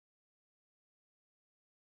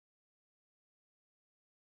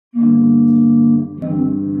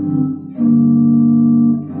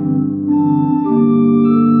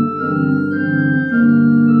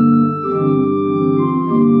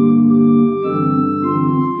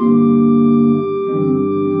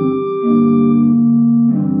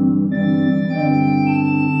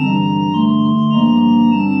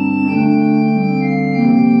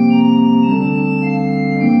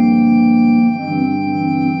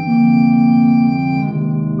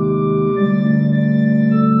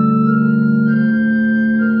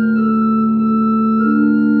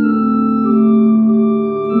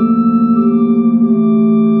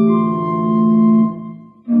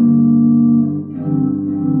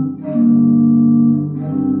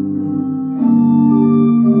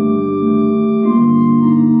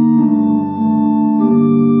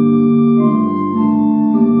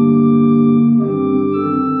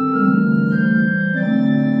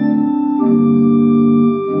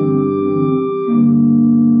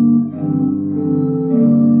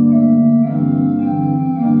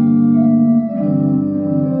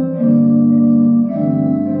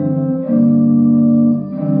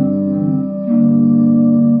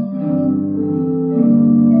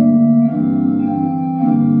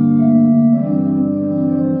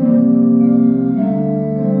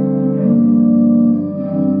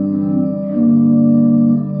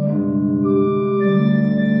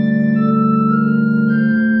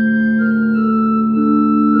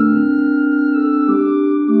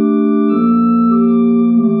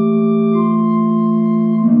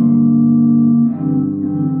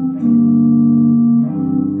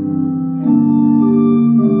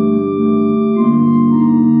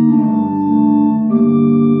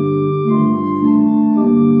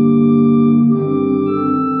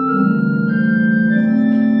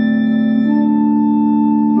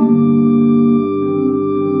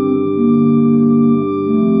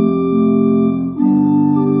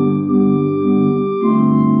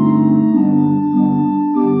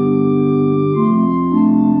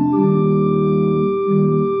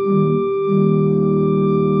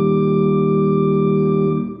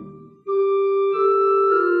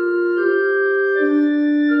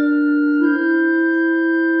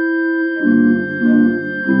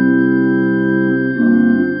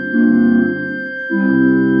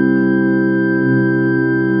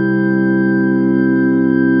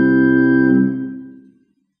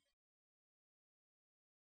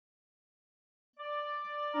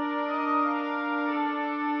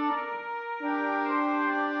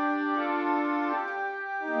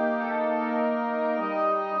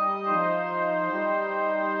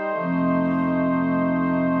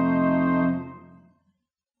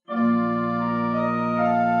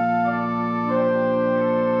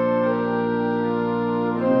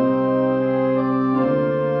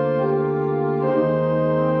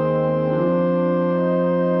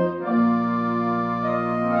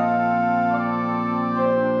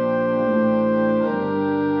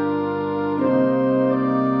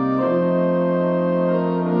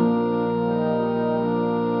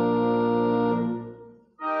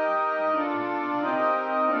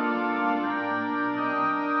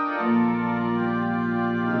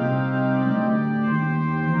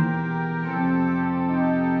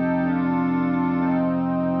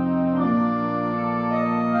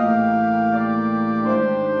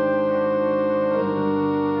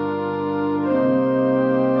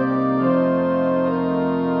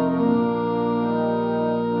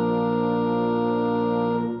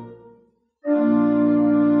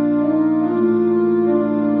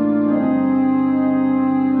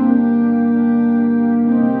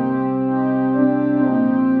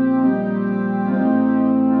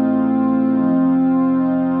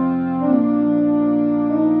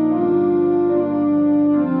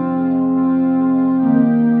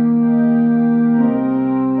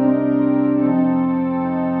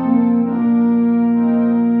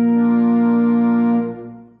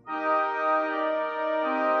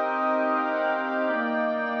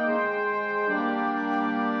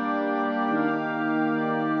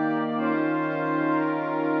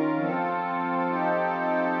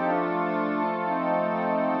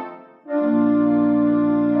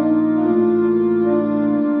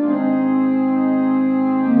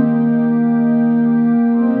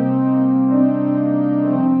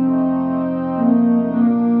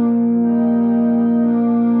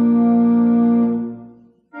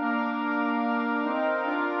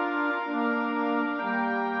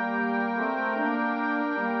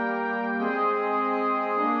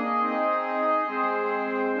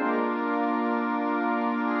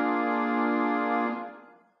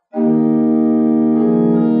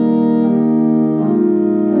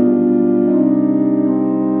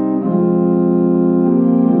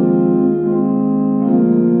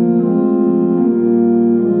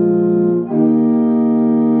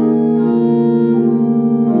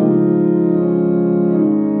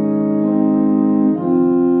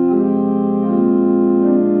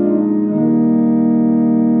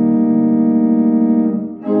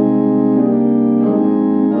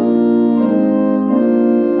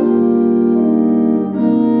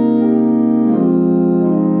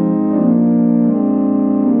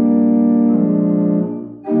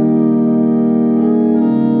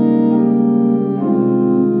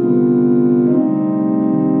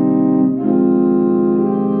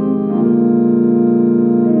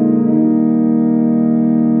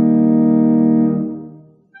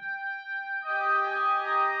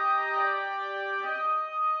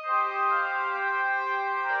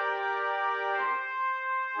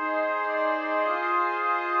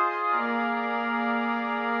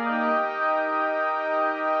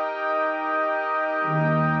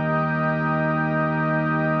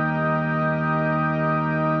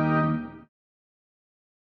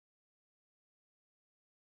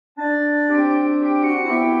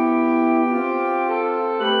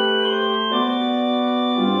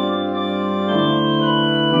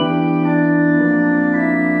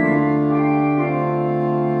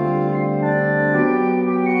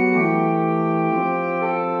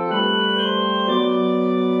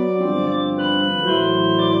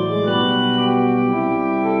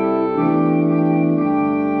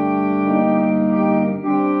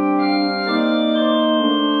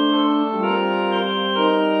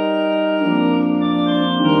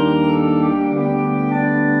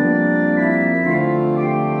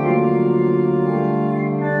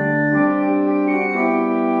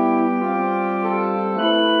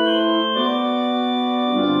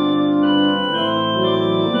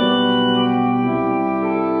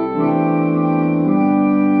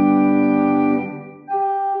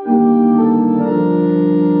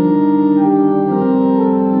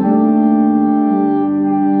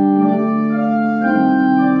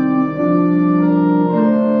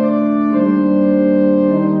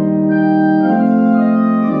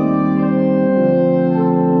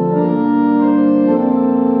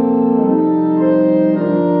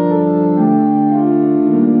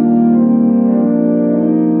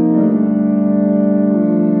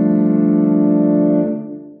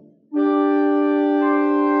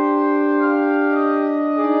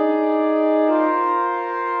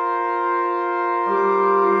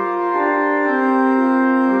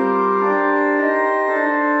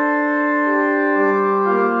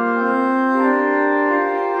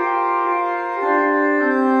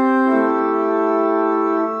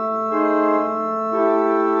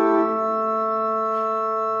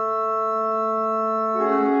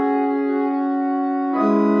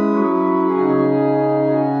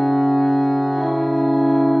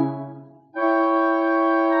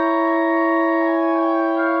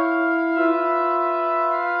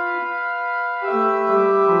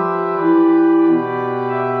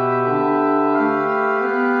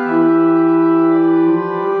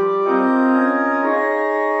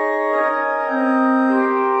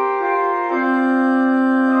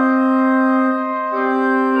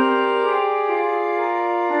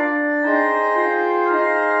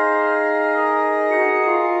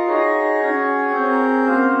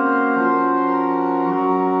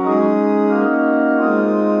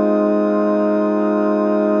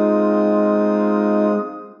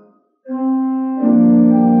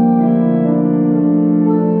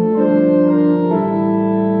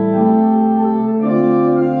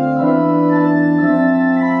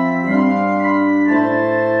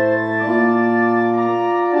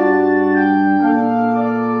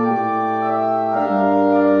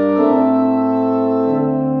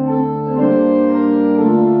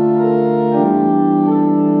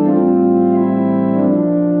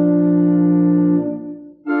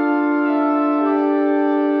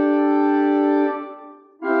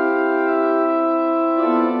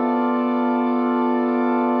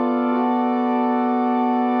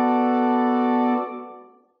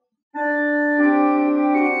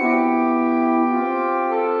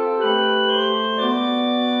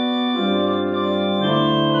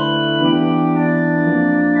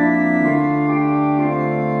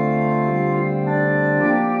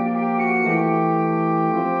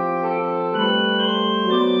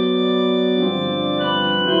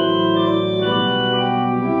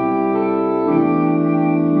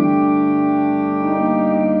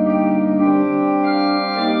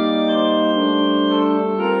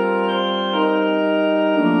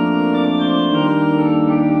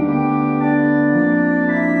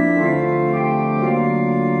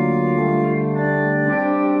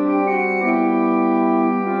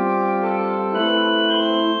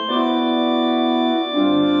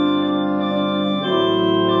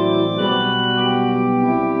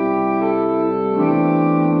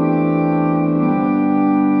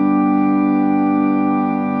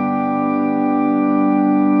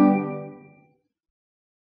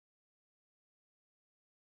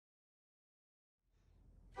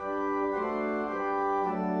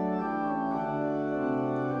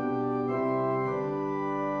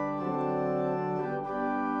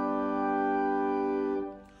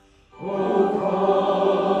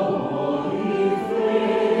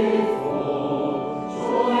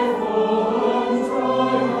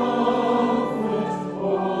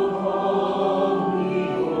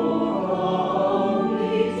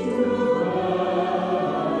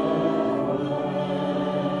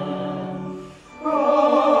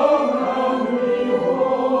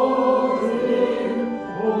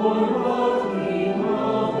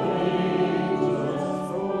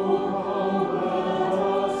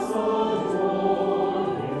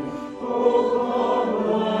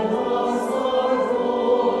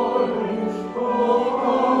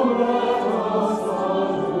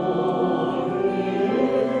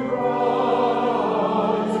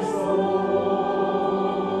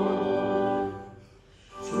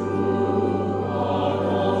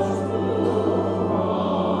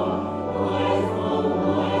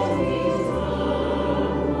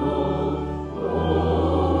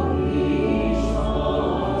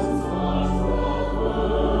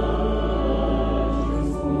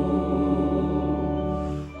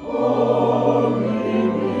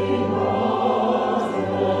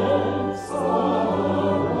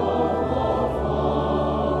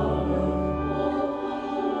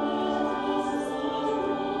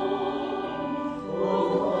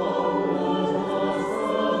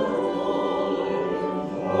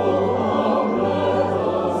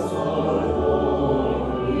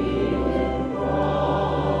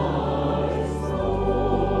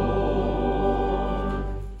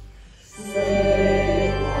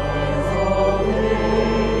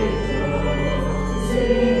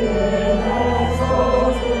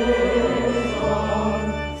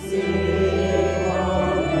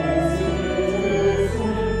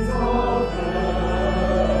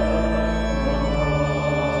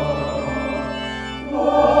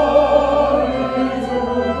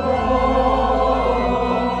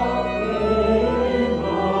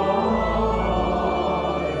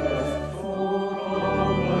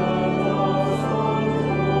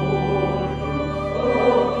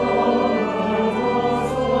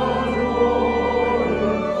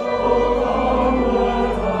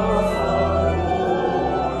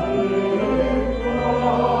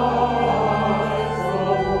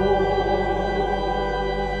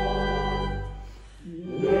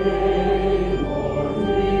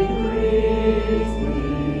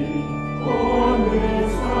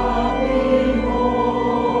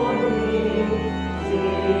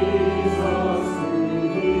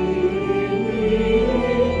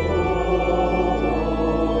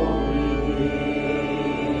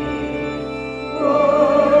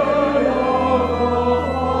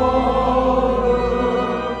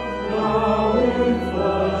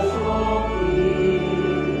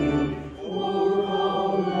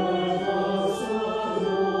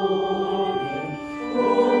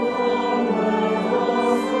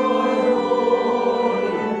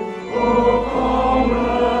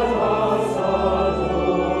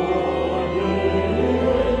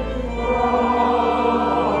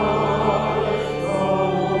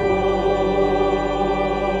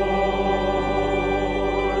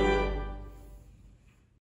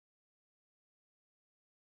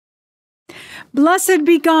Blessed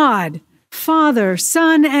be God, Father,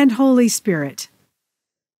 Son, and Holy Spirit.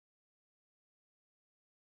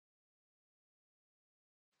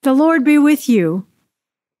 The Lord be with you.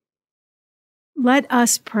 Let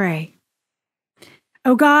us pray.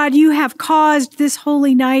 O God, you have caused this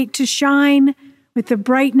holy night to shine with the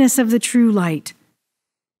brightness of the true light.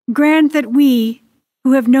 Grant that we,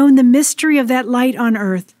 who have known the mystery of that light on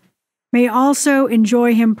earth, may also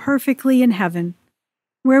enjoy him perfectly in heaven,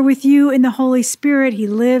 where with you in the Holy Spirit he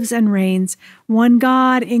lives and reigns, one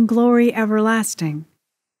God in glory everlasting.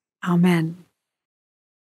 Amen.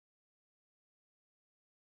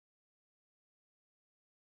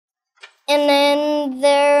 And in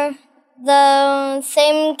the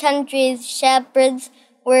same countries, shepherds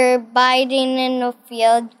were abiding in the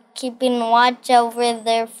field, keeping watch over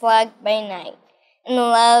their flock by night. And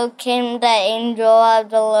lo, came the angel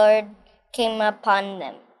of the Lord came upon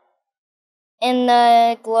them. And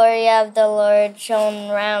the glory of the Lord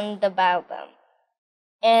shone round about them.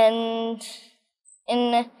 And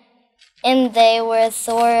they were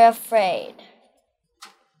sore afraid.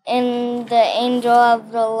 And the angel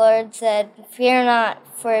of the Lord said, Fear not,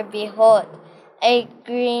 for behold, I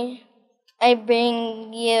bring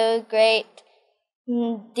you great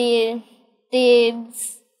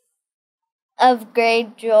deeds of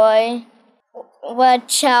great joy,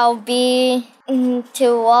 what shall be to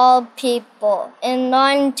all people. And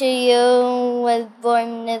unto you was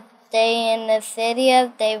born this day in the city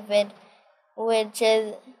of David, which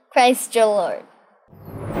is Christ the Lord.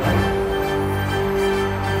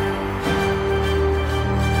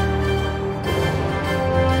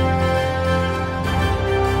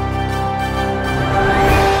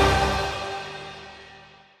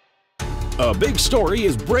 A big story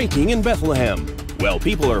is breaking in Bethlehem. While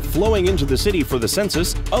people are flowing into the city for the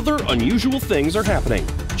census, other unusual things are happening.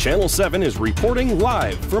 Channel 7 is reporting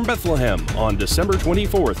live from Bethlehem on December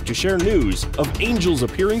 24th to share news of angels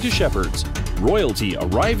appearing to shepherds, royalty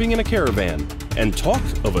arriving in a caravan, and talk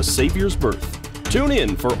of a Savior's birth. Tune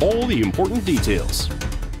in for all the important details.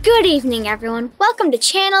 Good evening, everyone. Welcome to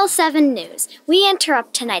Channel 7 News. We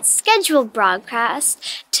interrupt tonight's scheduled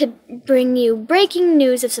broadcast to bring you breaking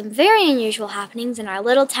news of some very unusual happenings in our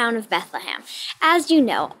little town of Bethlehem. As you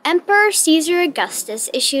know, Emperor Caesar Augustus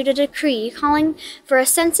issued a decree calling for a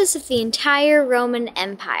census of the entire Roman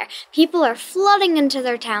Empire. People are flooding into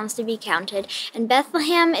their towns to be counted, and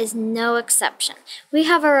Bethlehem is no exception. We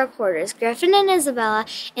have our reporters, Griffin and Isabella,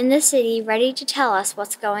 in the city ready to tell us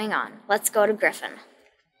what's going on. Let's go to Griffin.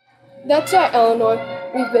 That's right, Eleanor.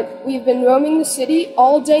 We've been roaming the city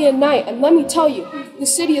all day and night, and let me tell you, the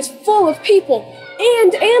city is full of people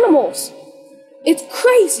and animals. It's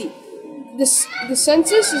crazy. The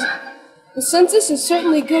census is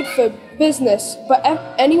certainly good for business, but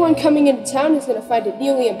anyone coming into town is going to find it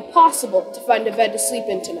nearly impossible to find a bed to sleep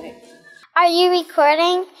in tonight. Are you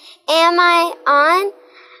recording? Am I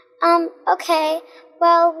on? Okay.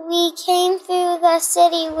 Well, we came through the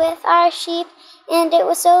city with our sheep, and it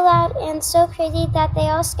was so loud and so crazy that they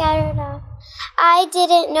all scattered off. I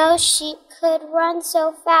didn't know sheep could run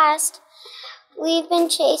so fast. We've been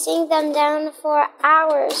chasing them down for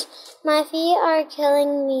hours. My feet are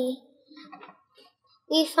killing me.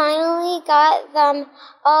 We finally got them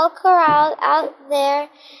all corralled out there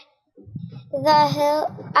in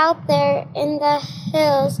the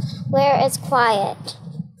hills where it's quiet.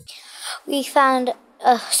 We found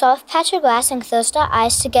a soft patch of grass and closed our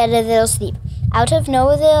eyes to get a little sleep. Out of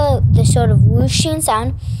nowhere, the sort of whooshing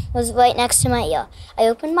sound was right next to my ear. I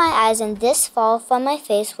opened my eyes, and this fall from my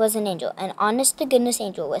face was an angel, an honest-to-goodness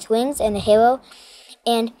angel with wings and a halo,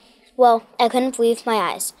 and, well, I couldn't believe my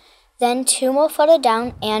eyes. Then 2 more fluttered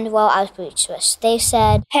down, and, well, I was speechless. They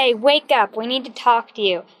said, "Hey, wake up. We need to talk to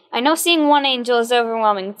you. I know seeing one angel is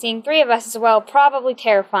overwhelming. Seeing 3 of us as well, probably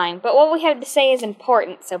terrifying. But what we have to say is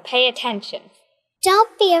important, so pay attention."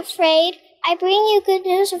 "Don't be afraid. I bring you good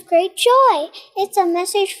news of great joy. It's a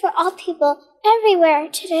message for all people everywhere.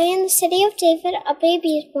 Today in the city of David, a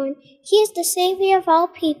baby is born. He is the Savior of all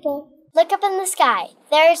people. Look up in the sky.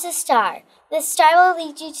 There is a star. The star will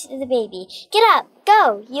lead you to the baby. Get up.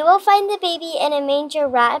 Go. You will find the baby in a manger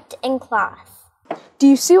wrapped in cloth." Do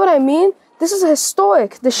you see what I mean? This is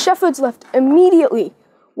historic. The shepherds left immediately,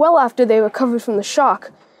 well after they recovered from the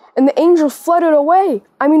shock. And the angel fluttered away.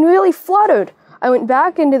 I mean, really fluttered. I went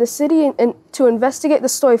back into the city and to investigate the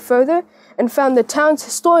story further and found the town's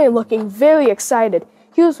historian looking very excited.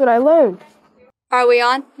 Here's what I learned. Are we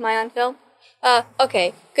on? Am I on, Phil?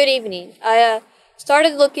 Okay. Good evening. I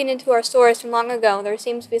started looking into our stories from long ago, and there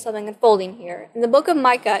seems to be something unfolding here. In the book of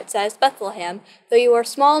Micah, it says, "Bethlehem, though you are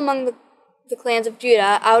small among the clans of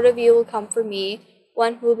Judah, out of you will come for me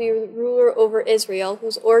one who will be ruler over Israel,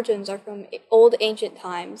 whose origins are from old ancient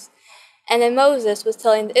times." And then Moses was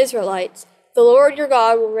telling the Israelites, "The Lord your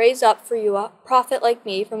God will raise up for you a prophet like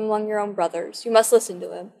me from among your own brothers. You must listen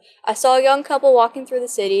to him." I saw a young couple walking through the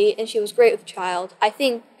city, and she was great with child. I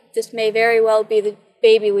think this may very well be the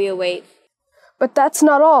baby we await. But that's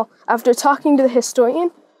not all. After talking to the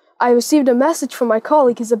historian, I received a message from my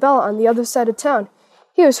colleague Isabella on the other side of town.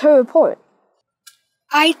 Here's her report.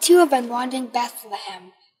 I too have been wandering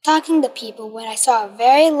Bethlehem, talking to people when I saw a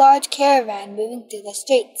very large caravan moving through the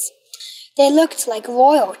streets. They looked like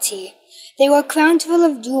royalty. They were crowns full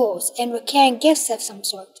of jewels and were carrying gifts of some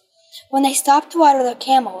sort. When they stopped to water their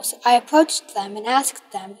camels, I approached them and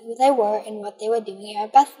asked them who they were and what they were doing here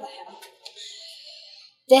at Bethlehem.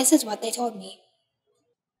 This is what they told me.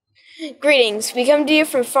 "Greetings, we come to you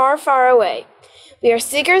from far, far away. We are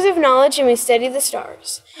seekers of knowledge and we study the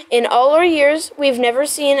stars. In all our years, we have never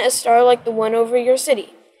seen a star like the one over your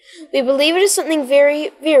city. We believe it is something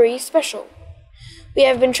very, very special. We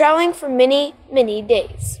have been traveling for many, many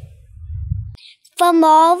days. From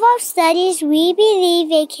all of our studies, we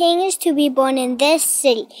believe a king is to be born in this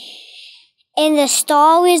city, and the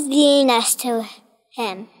star is leading us to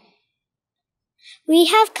him. We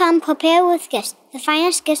have come prepared with gifts, the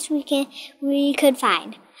finest gifts we could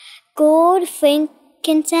find. Gold,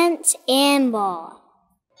 frankincense, and myrrh."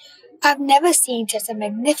 I've never seen such a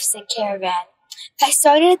magnificent caravan. I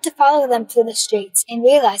started to follow them through the streets and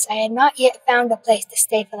realized I had not yet found a place to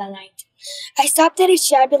stay for the night. I stopped at a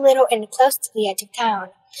shabby little inn close to the edge of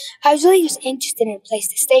town. I was really just interested in a place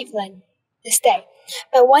to stay.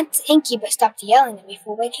 But once the innkeeper stopped yelling at me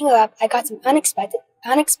for waking her up, I got some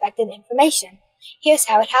unexpected information. Here's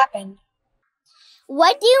how it happened.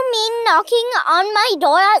 "What do you mean knocking on my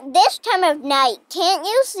door at this time of night? Can't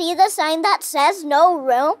you see the sign that says no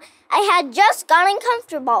room? I had just gotten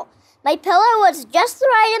comfortable. My pillow was just the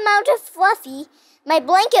right amount of fluffy. My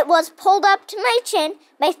blanket was pulled up to my chin.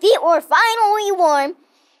 My feet were finally warm.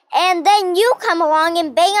 And then you come along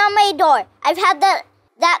and bang on my door. I've had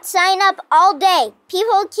that sign up all day.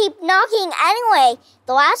 People keep knocking anyway.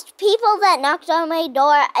 The last people that knocked on my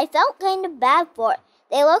door, I felt kind of bad for.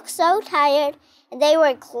 They looked so tired, and they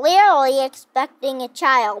were clearly expecting a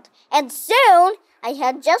child. And soon, I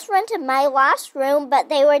had just rented my last room, but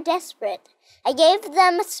they were desperate. I gave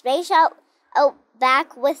them a space out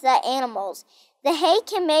back with the animals. The hay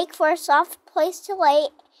can make for a soft place to lay,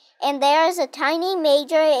 and there is a tiny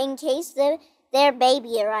manger in case their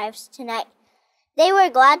baby arrives tonight. They were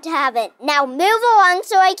glad to have it. Now move along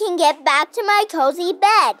so I can get back to my cozy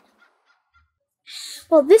bed.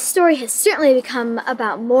 Well, this story has certainly become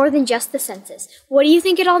about more than just the census. What do you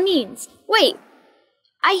think it all means? Wait,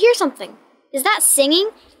 I hear something. Is that singing?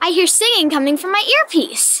 I hear singing coming from my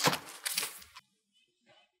earpiece.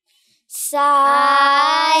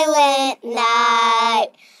 Silent night,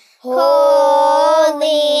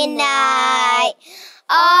 holy night,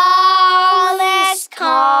 all is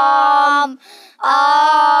calm,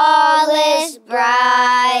 all is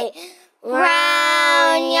bright,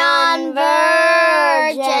 round yon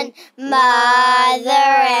virgin, mother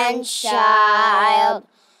and child,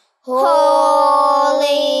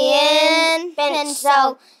 holy infant,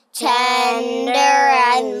 so tender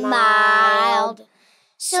and mild,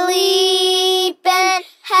 sleep in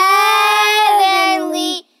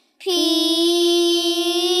heavenly peace,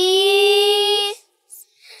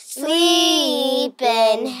 sleep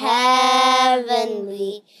in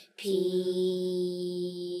heavenly peace.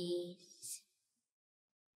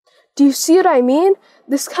 Do you see what I mean?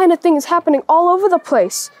 This kind of thing is happening all over the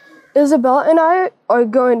place. Isabella and I are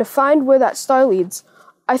going to find where that star leads.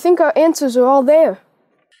 I think our answers are all there.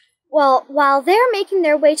 Well, while they're making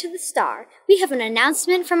their way to the star, we have an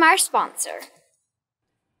announcement from our sponsor.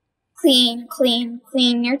 Clean, clean,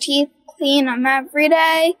 clean your teeth. Clean them every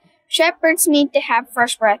day. Shepherds need to have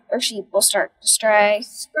fresh breath or sheep will start to stray.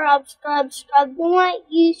 Scrub, scrub, scrub the white.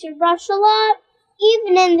 You should brush a lot,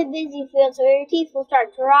 even in the busy fields where your teeth will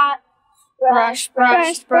start to rot. Brush,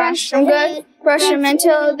 brush, brush them good. Brush them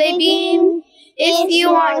until they beam. If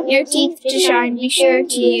you want your teeth to shine, be sure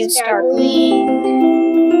to use Star Clean.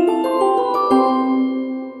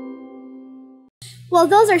 Well,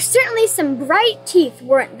 those are certainly some bright teeth,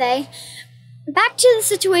 weren't they? Back to the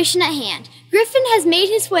situation at hand. Griffin has made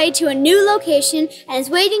his way to a new location and is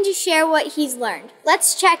waiting to share what he's learned.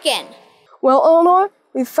 Let's check in. Well, Eleanor,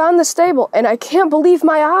 we've found the stable, and I can't believe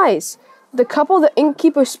my eyes. The couple the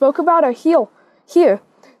innkeeper spoke about are here.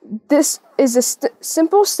 This is a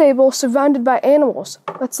simple stable surrounded by animals.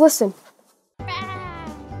 Let's listen. Ba,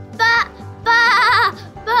 ba, ba,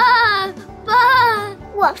 ba.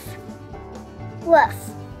 Woof, woof,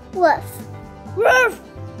 woof. Roof,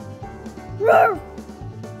 roof,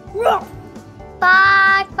 roof.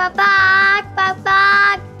 Bark, bark, bark, bark,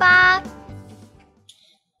 bark, bark.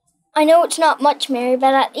 I know it's not much, Mary,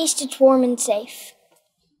 but at least it's warm and safe.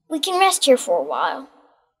 We can rest here for a while.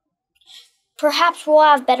 Perhaps we'll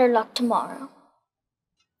have better luck tomorrow.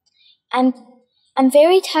 I'm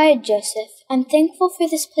very tired, Joseph. I'm thankful for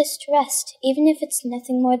this place to rest, even if it's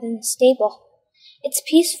nothing more than a stable. It's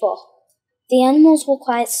peaceful. The animals will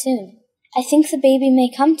quiet soon. I think the baby may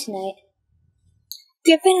come tonight.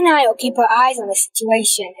 Griffin and I will keep our eyes on the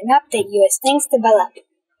situation and update you as things develop.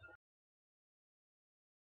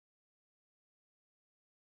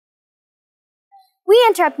 We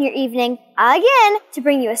interrupt your evening again to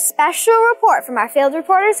bring you a special report from our field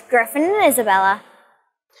reporters, Griffin and Isabella.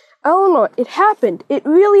 Eleanor, it happened. It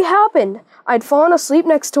really happened. I'd fallen asleep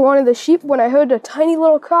next to one of the sheep when I heard a tiny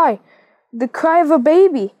little cry. The cry of a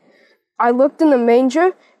baby. I looked in the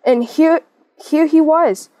manger, and here he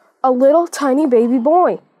was, a little tiny baby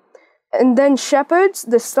boy. And then shepherds,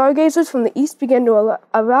 the stargazers from the east, began to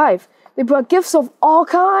arrive. They brought gifts of all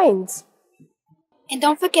kinds. And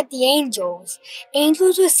don't forget the angels.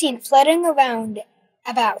 Angels were seen fluttering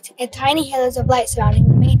about in tiny halos of light surrounding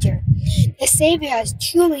the manger. The Savior has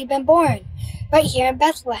truly been born, right here in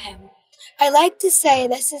Bethlehem. I like to say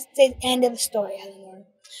this is the end of the story, Eleanor,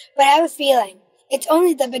 but I have a feeling it's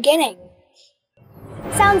only the beginning.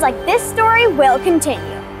 Sounds like this story will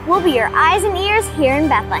continue. We'll be your eyes and ears here in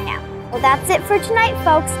Bethlehem. Well, that's it for tonight,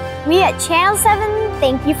 folks. We at Channel 7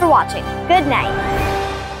 thank you for watching. Good night.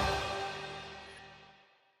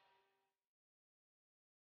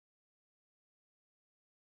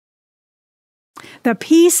 The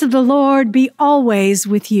peace of the Lord be always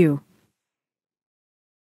with you.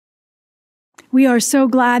 We are so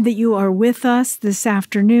glad that you are with us this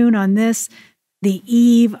afternoon on this the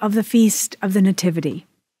eve of the Feast of the Nativity.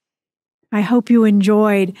 I hope you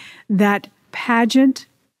enjoyed that pageant.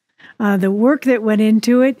 The work that went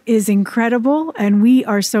into it is incredible, and we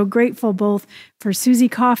are so grateful both for Susie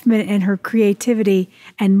Kaufman and her creativity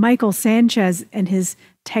and Michael Sanchez and his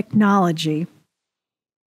technology.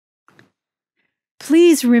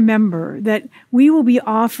 Please remember that we will be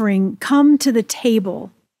offering Come to the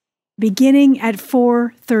Table beginning at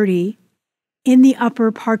 4:30 in the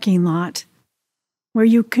upper parking lot, where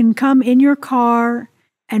you can come in your car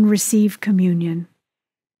and receive communion.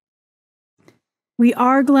 We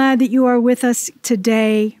are glad that you are with us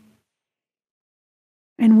today,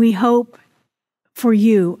 and we hope for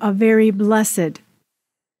you a very blessed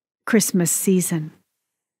Christmas season.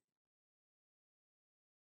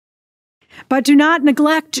 But do not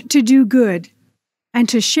neglect to do good and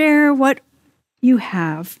to share what you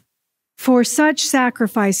have, for such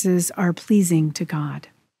sacrifices are pleasing to God.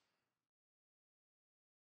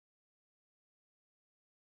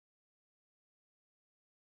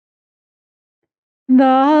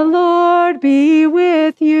 The Lord be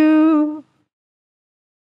with you.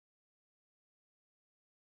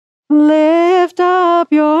 Lift up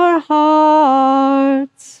your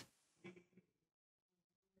hearts.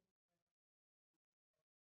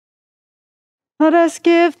 Let us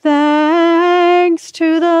give thanks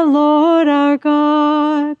to the Lord our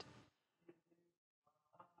God.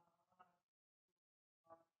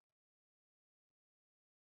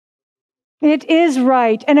 It is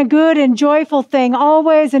right and a good and joyful thing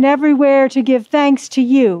always and everywhere to give thanks to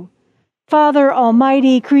you, Father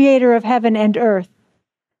Almighty, Creator of heaven and earth,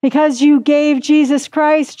 because you gave Jesus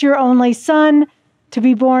Christ, your only Son, to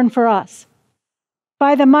be born for us.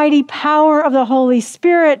 By the mighty power of the Holy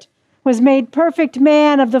Spirit, was made perfect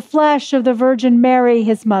man of the flesh of the Virgin Mary,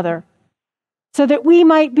 his mother, so that we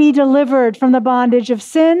might be delivered from the bondage of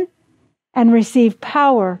sin and receive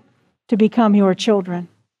power to become your children.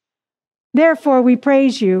 Therefore, we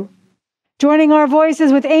praise you, joining our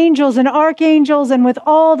voices with angels and archangels and with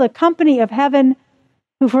all the company of heaven,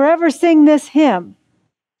 who forever sing this hymn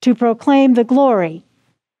to proclaim the glory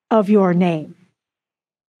of your name.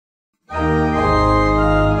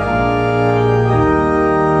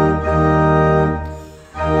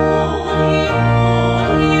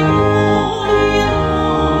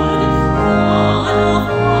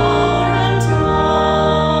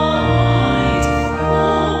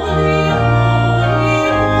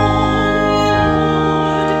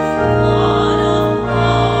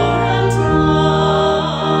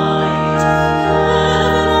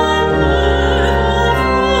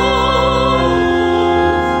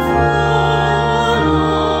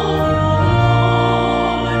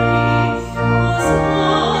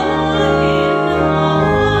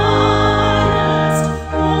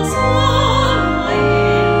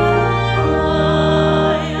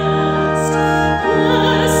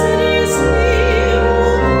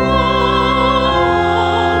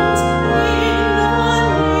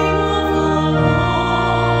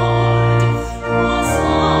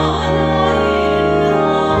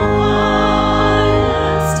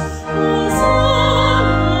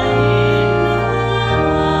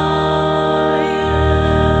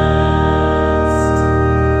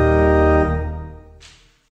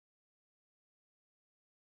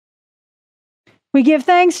 We give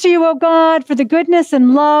thanks to you, O God, for the goodness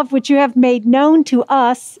and love which you have made known to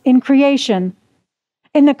us in creation,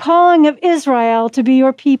 in the calling of Israel to be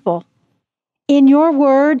your people, in your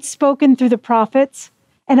word spoken through the prophets,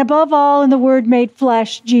 and above all in the word made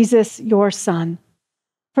flesh, Jesus, your Son.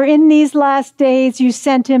 For in these last days you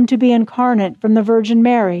sent him to be incarnate from the Virgin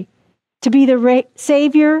Mary, to be the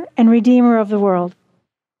Savior and Redeemer of the world.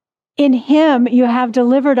 In him you have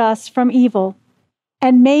delivered us from evil,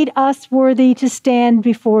 and made us worthy to stand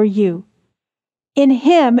before you. In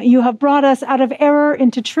him you have brought us out of error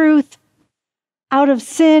into truth, out of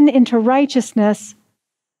sin into righteousness,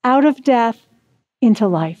 out of death into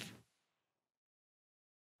life.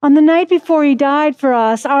 On the night before he died for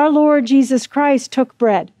us, our Lord Jesus Christ took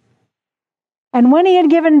bread. And when he had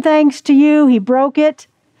given thanks to you, he broke it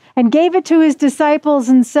and gave it to his disciples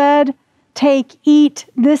and said, "Take, eat,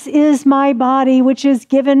 this is my body, which is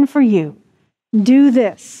given for you. Do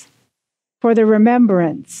this for the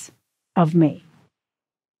remembrance of me."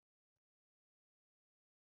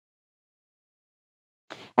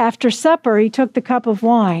 After supper, he took the cup of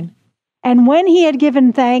wine, and when he had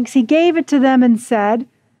given thanks, he gave it to them and said,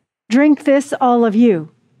 "Drink this, all of you.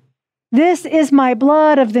 This is my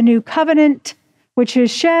blood of the new covenant, which is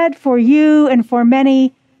shed for you and for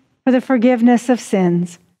many for the forgiveness of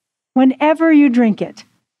sins. Whenever you drink it,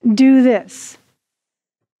 do this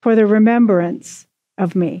for the remembrance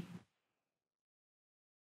of me."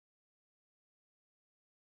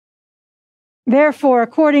 Therefore,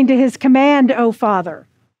 according to his command, O Father,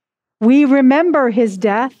 we remember his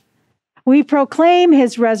death, we proclaim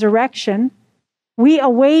his resurrection, we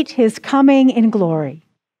await his coming in glory.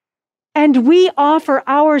 And we offer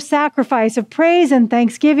our sacrifice of praise and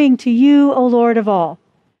thanksgiving to you, O Lord of all,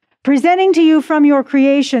 presenting to you from your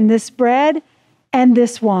creation this bread and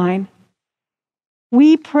this wine.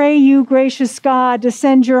 We pray you, gracious God, to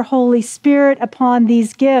send your Holy Spirit upon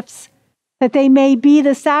these gifts, that they may be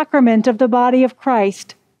the sacrament of the body of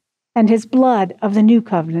Christ and his blood of the new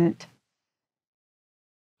covenant.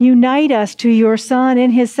 Unite us to your Son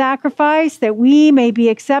in his sacrifice, that we may be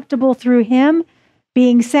acceptable through him,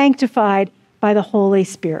 being sanctified by the Holy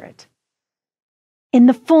Spirit. In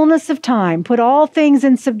the fullness of time, put all things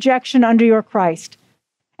in subjection under your Christ,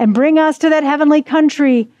 and bring us to that heavenly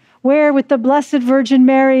country where, with the Blessed Virgin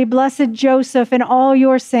Mary, blessed Joseph, and all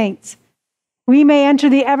your saints, we may enter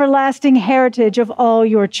the everlasting heritage of all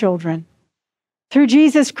your children. Through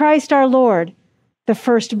Jesus Christ our Lord, the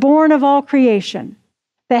firstborn of all creation,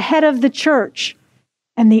 the head of the church,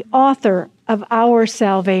 and the author of our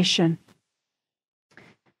salvation.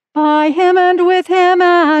 By him and with him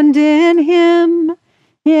and in him,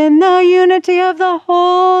 in the unity of the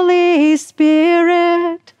Holy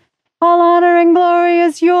Spirit, all honor and glory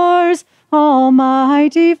is yours,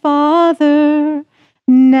 Almighty Father,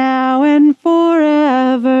 now and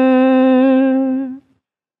forever.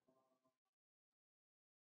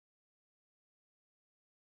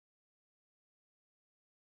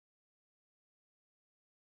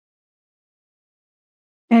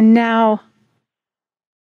 And now,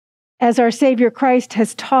 as our Savior Christ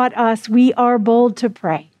has taught us, we are bold to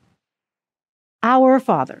pray. Our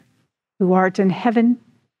Father, who art in heaven,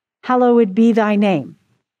 hallowed be thy name.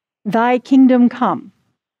 Thy kingdom come,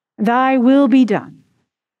 thy will be done,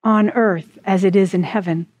 on earth as it is in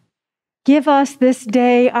heaven. Give us this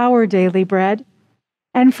day our daily bread,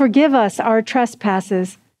 and forgive us our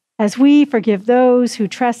trespasses, as we forgive those who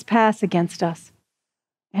trespass against us.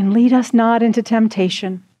 And lead us not into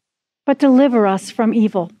temptation, but deliver us from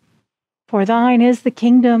evil. For thine is the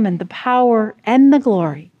kingdom and the power and the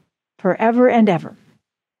glory forever and ever.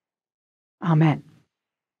 Amen.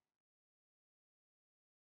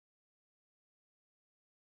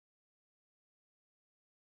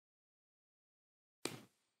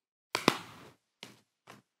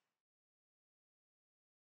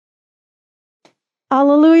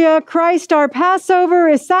 Alleluia, Christ our Passover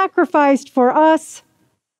is sacrificed for us.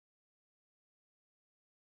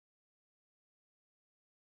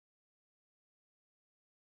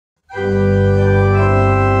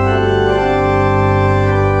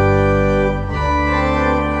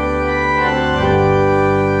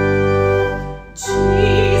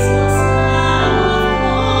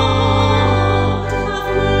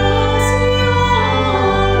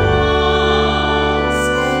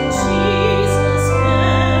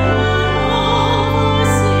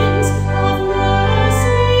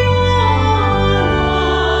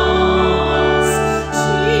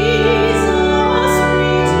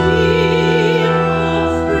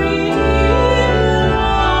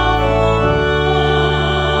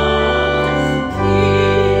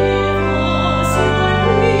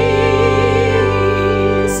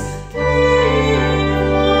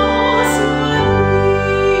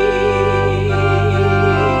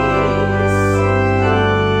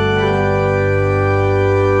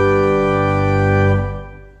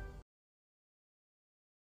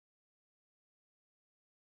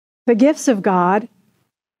 The gifts of God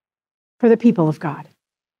for the people of God.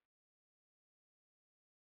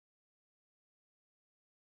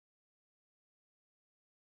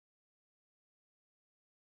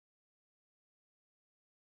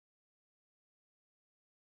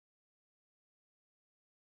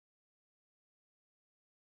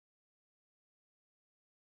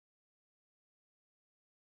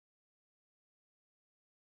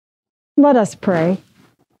 Let us pray.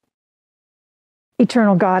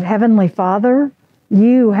 Eternal God, Heavenly Father,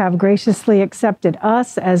 you have graciously accepted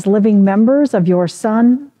us as living members of your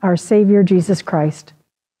Son, our Savior, Jesus Christ.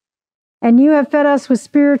 And you have fed us with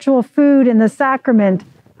spiritual food in the sacrament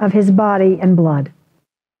of his body and blood.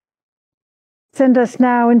 Send us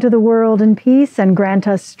now into the world in peace and grant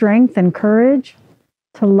us strength and courage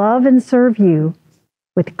to love and serve you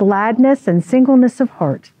with gladness and singleness of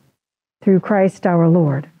heart through Christ our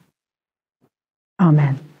Lord.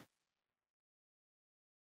 Amen.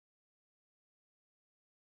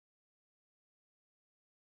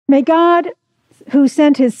 May God, who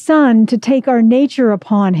sent his Son to take our nature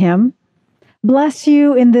upon him, bless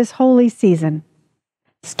you in this holy season.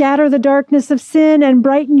 Scatter the darkness of sin and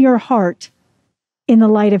brighten your heart in the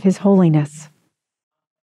light of his holiness.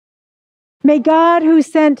 May God, who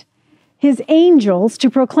sent his angels to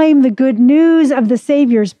proclaim the good news of the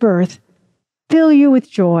Savior's birth, fill you with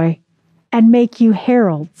joy and make you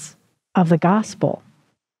heralds of the gospel.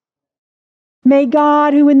 May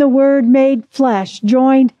God, who in the Word made flesh,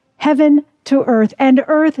 joined heaven to earth and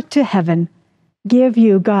earth to heaven, give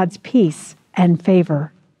you God's peace and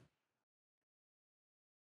favor.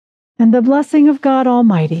 And the blessing of God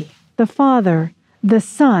Almighty, the Father, the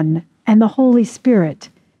Son, and the Holy Spirit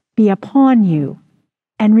be upon you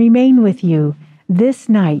and remain with you this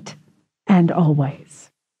night and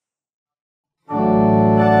always.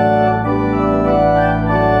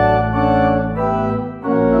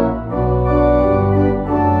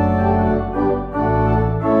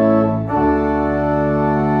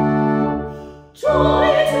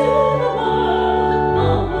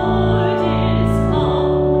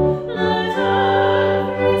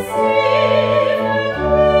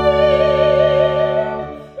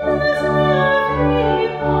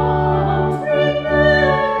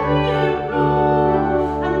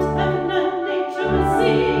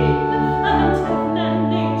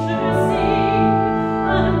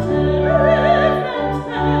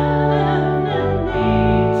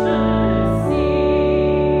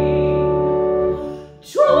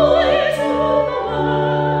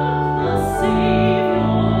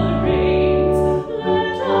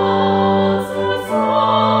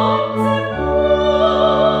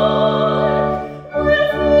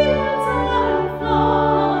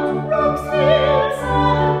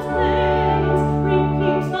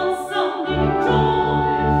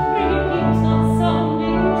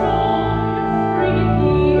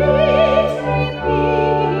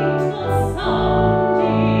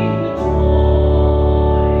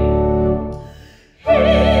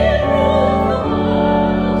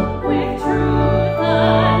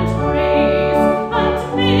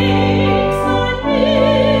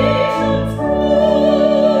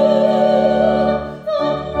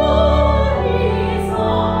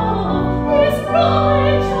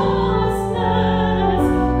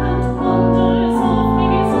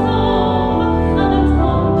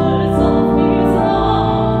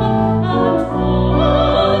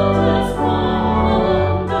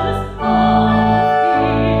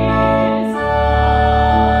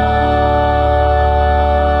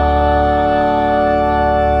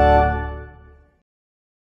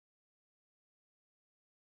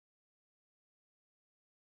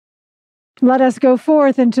 Let us go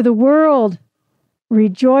forth into the world,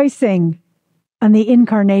 rejoicing on the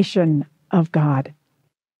incarnation of God.